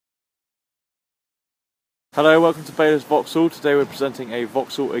Hello, welcome to Baylor's Vauxhall. Today we're presenting a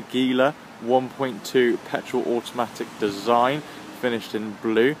Vauxhall Aguila 1.2 petrol automatic design, finished in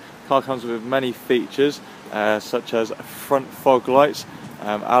blue. The car comes with many features such as front fog lights,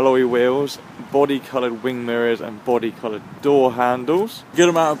 alloy wheels, body coloured wing mirrors and body coloured door handles. Good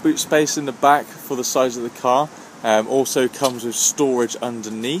amount of boot space in the back for the size of the car. Also comes with storage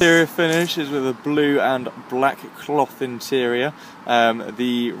underneath. Interior finish is with a blue and black cloth interior.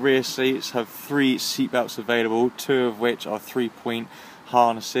 The rear seats have 3 seat belts available, 2 of which are 3-point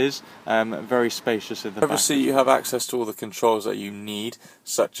harnesses. Very spacious in the back. Obviously you have access to all the controls that you need,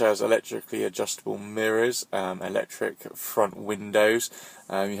 such as electrically adjustable mirrors, electric front windows.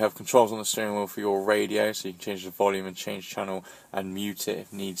 You have controls on the steering wheel for your radio, so you can change the volume and change channel and mute it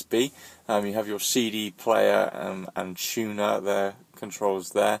if needs be. You have your CD player and tuner, the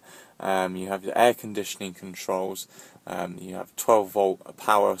controls there. You have your air conditioning controls. You have 12-volt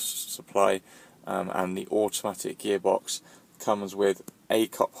power supply, and the automatic gearbox comes with a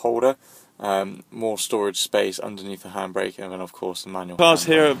cup holder, more storage space underneath the handbrake, and then of course the manual. Cars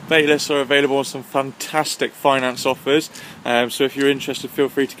here at Baylor's are available on some fantastic finance offers, so if you're interested, feel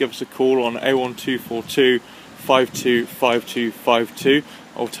free to give us a call on 01242 525252.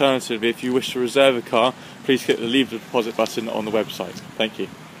 Alternatively, if you wish to reserve a car, please click the leave the deposit button on the website. Thank you.